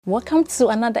Welcome to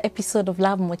another episode of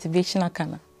Love Motivational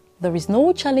Corner. There is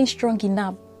no challenge strong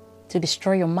enough to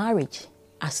destroy your marriage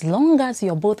as long as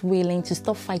you're both willing to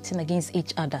stop fighting against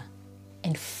each other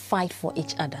and fight for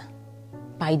each other.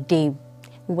 By Dave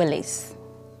Willis.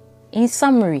 In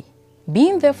summary,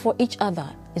 being there for each other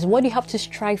is what you have to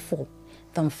strive for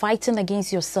than fighting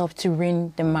against yourself to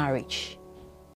ruin the marriage.